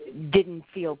for didn't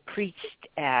feel preached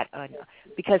at,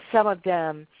 because some of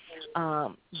them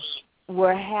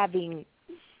were having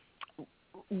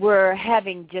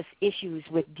just issues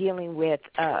with dealing with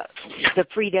the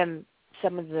freedom,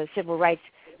 some of the civil rights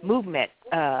movement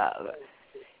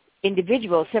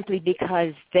individuals, simply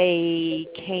because they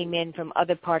came in from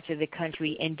other parts of the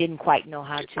country and didn't quite know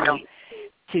how to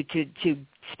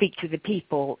speak to the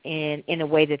people in a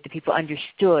way that the people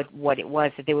understood what it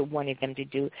was that they wanted them to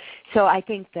do. So I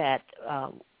think that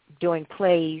doing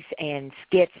plays and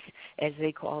skits, as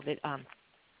they called it,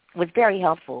 was very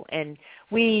helpful. And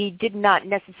we did not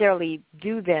necessarily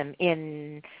do them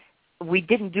in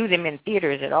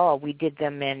theaters at all. We did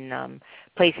them in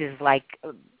places like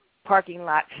parking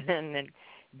lots and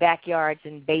backyards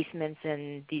and basements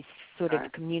and these sort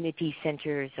of community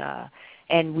centers.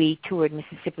 And we toured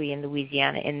Mississippi and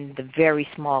Louisiana in the very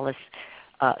smallest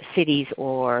cities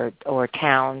or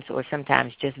towns, or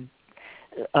sometimes just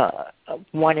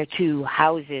one or two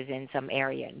houses in some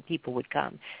area, and people would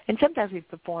come. And sometimes we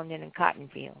performed in cotton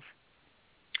fields.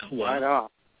 Right on.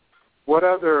 What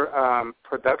other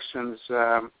productions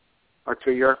are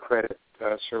to your credit,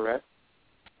 Seret?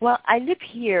 Well, I live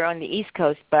here on the East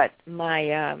Coast, but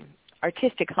my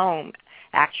artistic home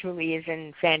actually is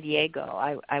in San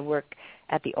Diego. I work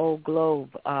at the Old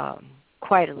Globe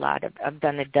quite a lot. I've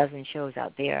done a dozen shows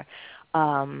out there.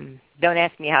 Don't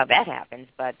ask me how that happens,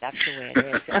 but that's the way it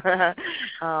is.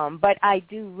 But I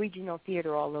do regional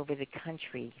theater all over the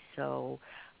country, so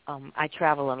I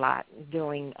travel a lot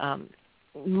doing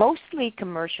mostly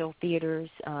commercial theaters,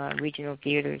 regional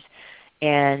theaters,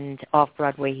 and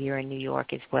off-Broadway here in New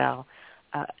York as well.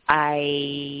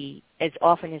 I, as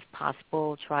often as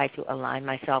possible, try to align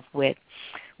myself with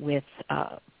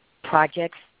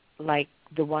projects like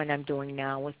the one I'm doing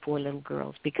now with 4 Little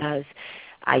Girls, because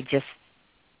I just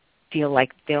feel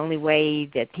like the only way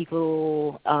that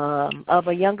people of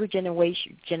a younger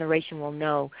generation will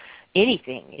know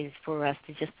anything is for us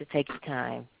to take the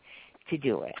time to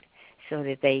do it, so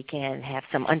that they can have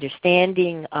some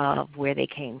understanding of where they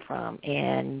came from,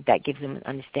 and that gives them an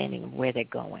understanding of where they're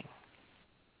going.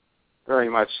 Very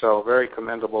much so. Very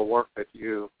commendable work that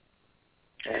you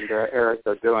and Erich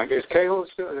are doing. Is Cale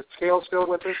still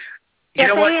with us? You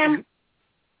know what? I am.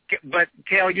 But,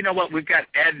 Cale, you know what? We've got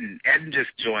Eden. Eden just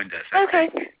joined us. Okay.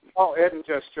 Oh, Eden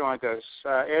just joined us.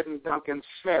 Eden Duncan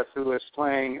Smith, who is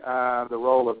playing the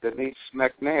role of Denise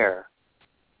McNair.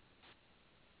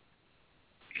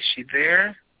 Is she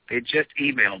there? They just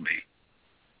emailed me.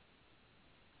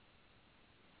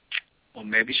 Well,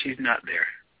 maybe she's not there.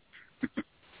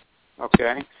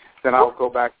 Okay. Then I'll go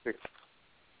back to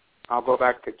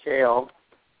Cale,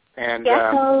 and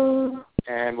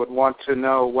and would want to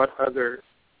know what other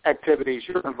activities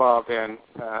you're involved in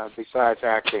besides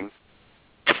acting.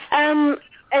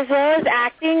 As well as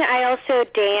acting, I also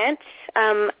dance.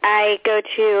 I go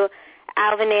to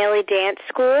Alvin Ailey Dance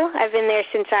School. I've been there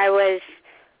since I was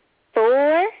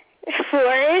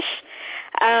four-ish.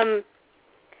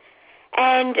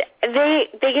 And they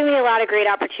give me a lot of great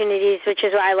opportunities, which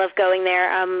is why I love going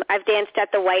there. I've danced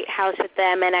at the White House with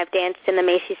them, and I've danced in the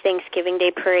Macy's Thanksgiving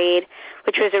Day Parade,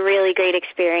 which was a really great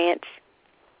experience.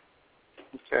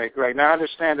 Okay, great. Now I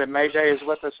understand that Mayday is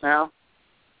with us now.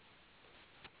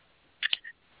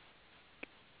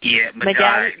 Yeah,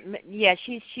 Madai. Yeah,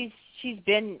 she's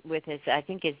been with us. I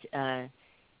think it's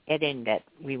Eden that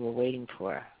we were waiting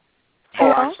for.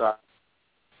 Oh, I'm sorry.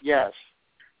 Yes.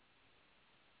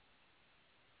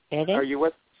 Eden? Are you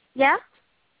with? Yeah.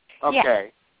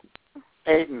 Okay.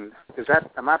 Aiden.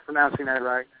 Am I pronouncing that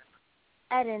right?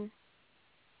 Eden.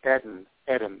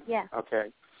 Eden. Yeah.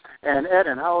 Okay. And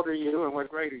Eden, how old are you and what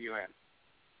grade are you in?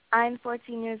 I'm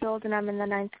 14 years old and I'm in the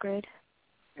 9th grade.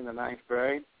 In the 9th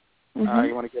grade? Mm-hmm.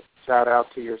 You want to give a shout out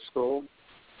to your school?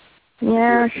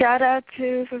 Yeah, shout out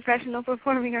to Professional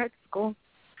Performing Arts School.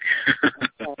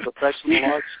 Professional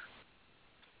Arts.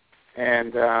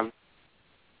 And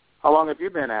how long have you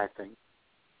been acting?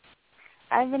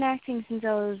 I've been acting since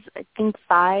I was, I think,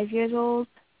 5 years old.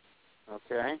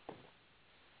 Okay.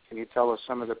 Can you tell us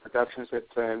some of the productions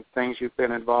and things you've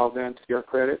been involved in to your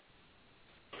credit?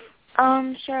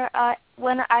 Sure.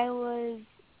 When I was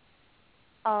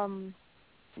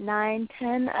 9,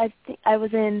 10, I think I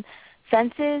was in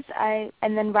Fences.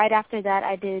 And then right after that,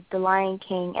 I did The Lion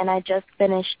King, and I just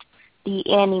finished the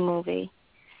Annie movie.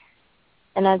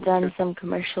 And I've done some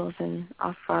commercials and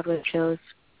off-Broadway shows.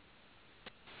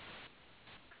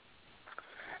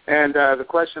 And the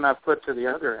question I've put to the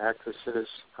other actresses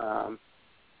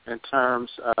in terms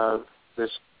of this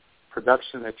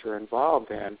production that you're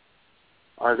involved in,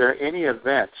 are there any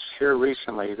events here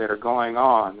recently that are going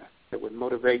on that would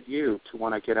motivate you to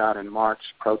want to get out and march,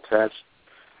 protest,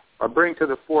 or bring to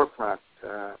the forefront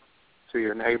to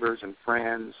your neighbors and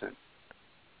friends and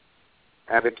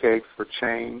advocate for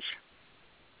change?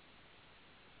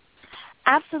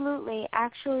 Absolutely.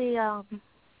 Actually,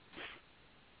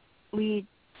 we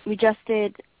just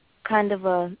did kind of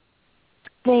a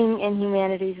thing in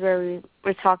Humanities where we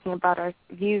were talking about our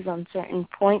views on certain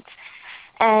points.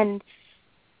 And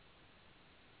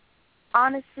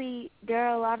honestly, there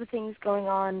are a lot of things going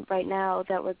on right now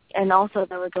that were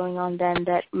going on then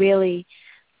that really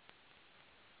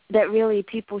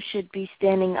people should be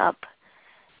standing up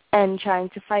and trying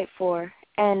to fight for.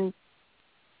 And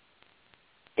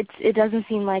it doesn't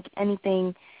seem like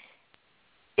anything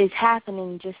is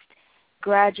happening, just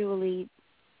gradually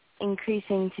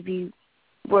increasing to be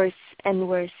worse and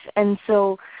worse. And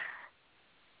so,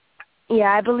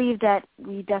 yeah, I believe that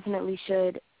we definitely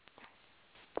should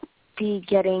be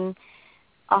getting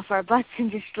off our butts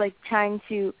and just, like, trying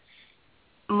to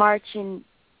march and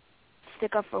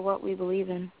stick up for what we believe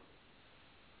in.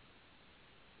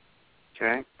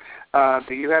 Okay.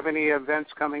 Do you have any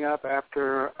events coming up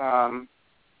after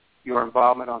your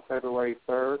involvement on February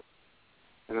 3rd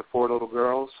in the Four Little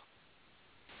Girls?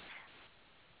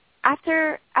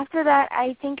 After that,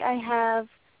 I think I have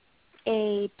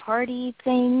a party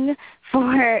thing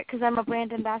because I'm a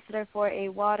brand ambassador for a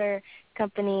water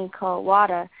company called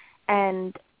WADA,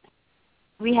 and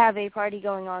we have a party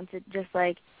going on to just,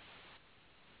 like,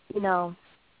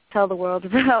 tell the world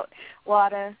about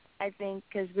WADA, I think,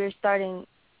 because we're starting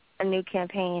a new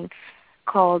campaign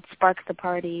called Spark the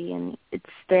Party, and it's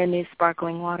their new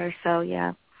sparkling water, so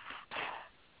yeah.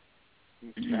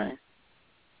 Okay.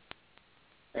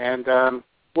 And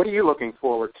what are you looking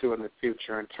forward to in the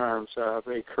future in terms of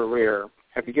a career?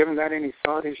 Have you given that any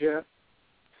thought as yet?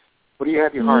 What do you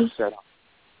have your heart set on?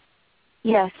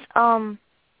 Yes.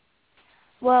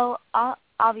 Well,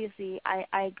 obviously,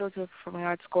 I go to a performing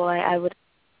arts school. I would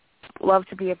love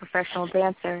to be a professional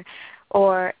dancer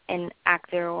or an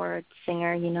actor or a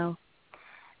singer,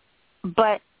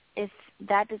 But if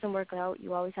that doesn't work out,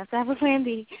 you always have to have a plan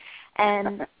B.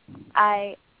 And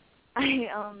I've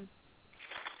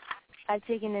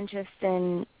taken interest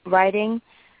in writing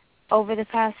over the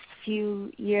past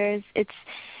few years. It's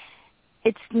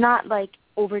not like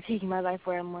overtaking my life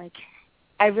where I'm like,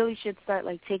 I really should start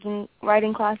like taking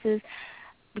writing classes,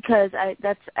 because I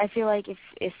feel like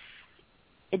if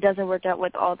it doesn't work out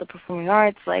with all the performing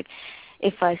arts, like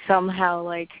if I somehow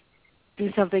like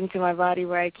do something to my body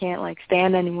where I can't like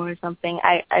stand anymore or something,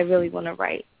 I really want to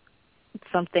write.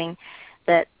 It's something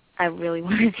that I really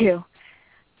want to do.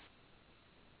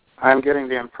 I'm getting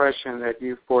the impression that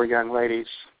you four young ladies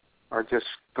are just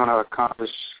going to accomplish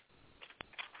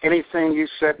anything you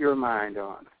set your mind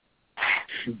on.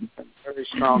 Very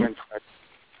strong impression.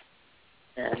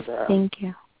 And thank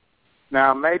you.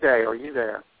 Now, Mayday, are you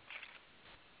there?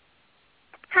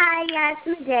 Hi, yes,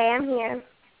 Mayday, I'm here.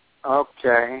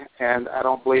 Okay, and I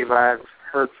don't believe I've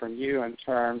heard from you in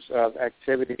terms of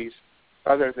activities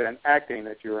other than acting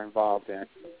that you're involved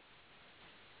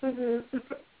in.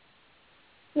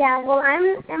 Yeah, well,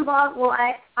 I'm involved. Well,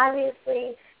 I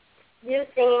obviously do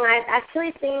singing.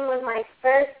 Actually, singing was my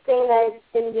first thing that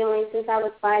I've been doing since I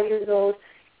was 5 years old.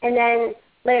 And then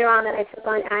later on that I took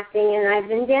on acting, and I've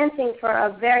been dancing for a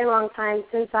very long time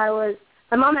since my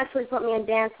mom actually put me in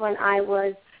dance when I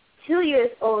was 2 years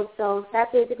old, so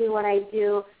that's basically what I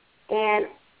do. And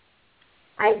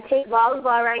I take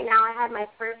volleyball right now. I had my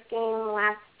first game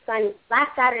last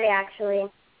Saturday,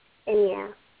 actually, and yeah.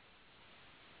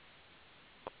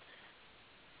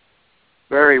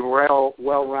 very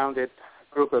well-rounded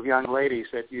group of young ladies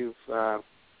that you've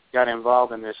got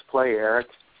involved in this play, Erich.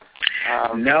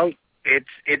 No, it's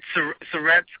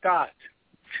Seret Scott.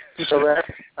 Seret.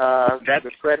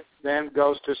 The credit then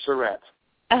goes to Seret.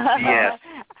 Yes.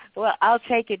 Well, I'll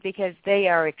take it because they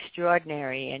are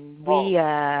extraordinary, and we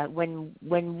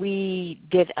when we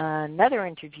did another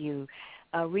interview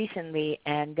recently,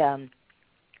 and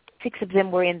 6 of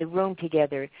them were in the room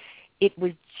together. It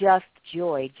was just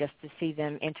joy just to see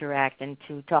them interact and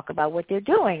to talk about what they're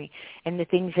doing and the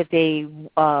things that they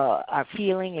are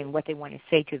feeling and what they want to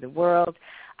say to the world.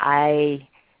 It's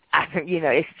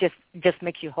just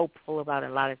makes you hopeful about a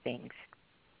lot of things.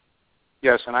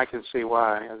 Yes, and I can see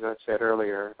why. As I said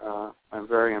earlier, I'm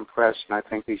very impressed, and I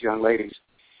think these young ladies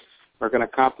are going to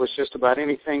accomplish just about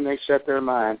anything they set their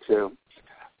mind to.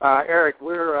 Erich,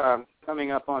 we're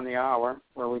coming up on the hour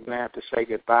where we're going to have to say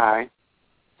goodbye.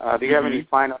 Do you have any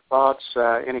final thoughts,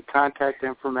 any contact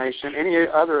information, any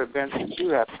other events that you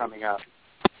have coming up?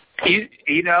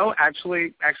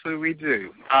 Actually we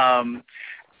do.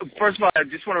 First of all, I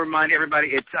just want to remind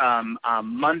everybody it's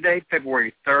Monday,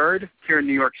 February 3rd, here in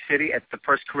New York City at the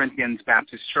First Corinthian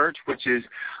Baptist Church, which is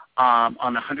on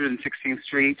 116th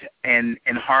Street in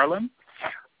Harlem.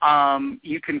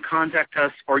 You can contact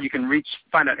us, or you can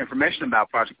find out information about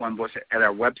Project One Voice at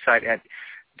our website at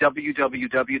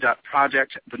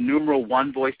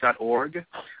www.project1voice.org.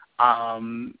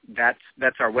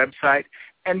 That's our website.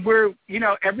 And we're,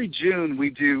 every June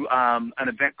we do an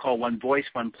event called One Voice,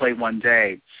 One Play, One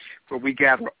Day, where we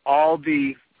gather all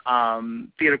the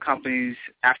theater companies,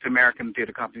 African-American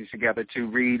theater companies together to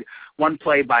read one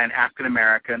play by an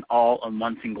African-American all on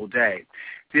one single day.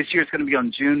 This year it's going to be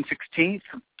on June 16th,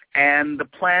 and the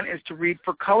plan is to read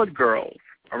for colored girls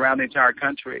around the entire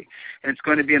country. And it's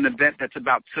going to be an event that's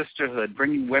about sisterhood,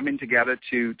 bringing women together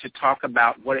to talk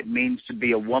about what it means to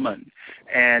be a woman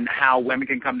and how women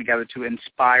can come together to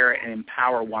inspire and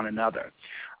empower one another.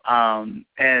 And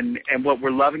what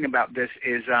we're loving about this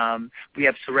is we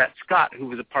have Seret Scott, who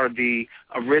was a part of the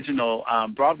original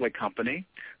Broadway company,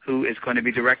 who is going to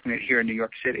be directing it here in New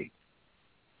York City.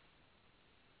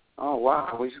 Oh,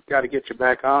 wow. We've got to get you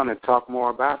back on and talk more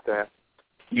about that.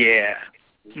 Yeah.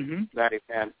 That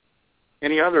event.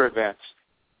 Any other events?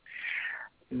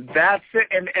 That's it.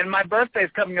 And my birthday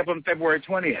is coming up on February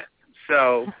 20th.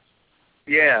 So,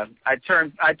 yeah, I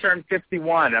turned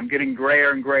 51. I'm getting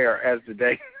grayer and grayer as the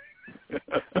day.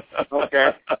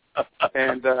 Okay.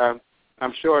 And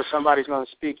I'm sure somebody's going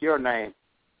to speak your name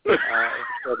in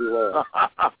February.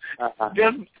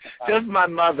 Just my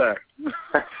mother.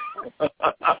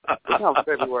 It's on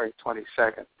February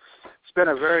 22nd. It's been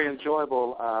a very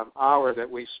enjoyable hour that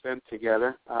we spent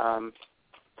together.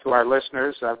 To our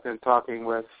listeners, I've been talking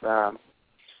with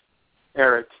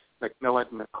Erich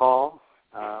McMillan-McCall,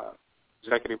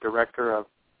 Executive Director of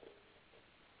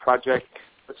Project,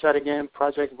 what's that again?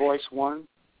 Project Voice One?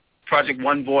 Project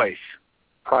One Voice.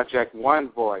 Project One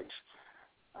Voice.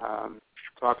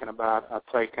 Talking about a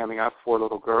play coming up, Four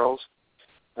Little Girls.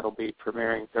 That'll be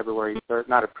premiering February 3rd.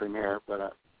 Not a premiere,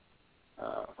 but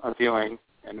a viewing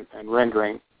and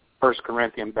rendering, First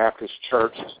Corinthian Baptist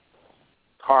Church,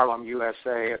 Harlem,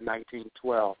 USA at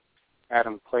 1912,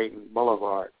 Adam Clayton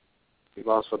Boulevard. We've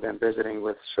also been visiting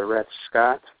with Seret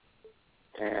Scott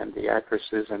and the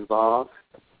actresses involved,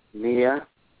 Mia,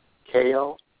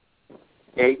 Kale,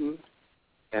 Aiden,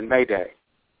 and Mayday.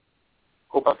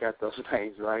 Hope I got those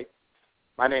names right.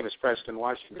 My name is Preston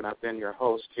Washington. I've been your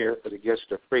host here for the Gifts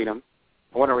of Freedom.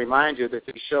 I want to remind you that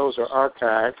these shows are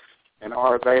archived and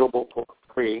are available for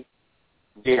free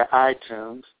via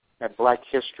iTunes at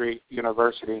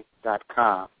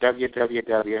blackhistoryuniversity.com,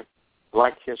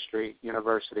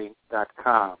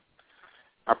 www.blackhistoryuniversity.com.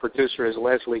 Our producer is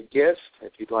Leslie Gist.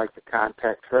 If you'd like to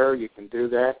contact her, you can do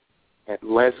that at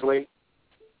Leslie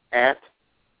at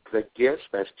the Gist,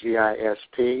 that's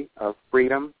GISP, of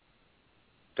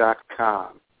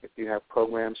freedom.com. If you have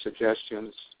program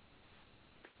suggestions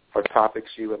or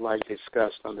topics you would like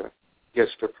discussed on the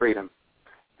Gifts of Freedom.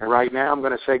 And right now I'm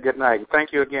going to say good night. And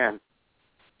thank you again.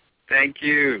 Thank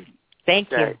you.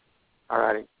 Thank you. All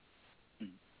righty.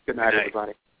 Good night,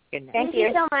 everybody. Good night. Thank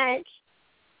you so much.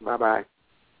 Bye-bye.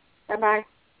 Bye-bye.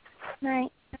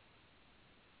 Night.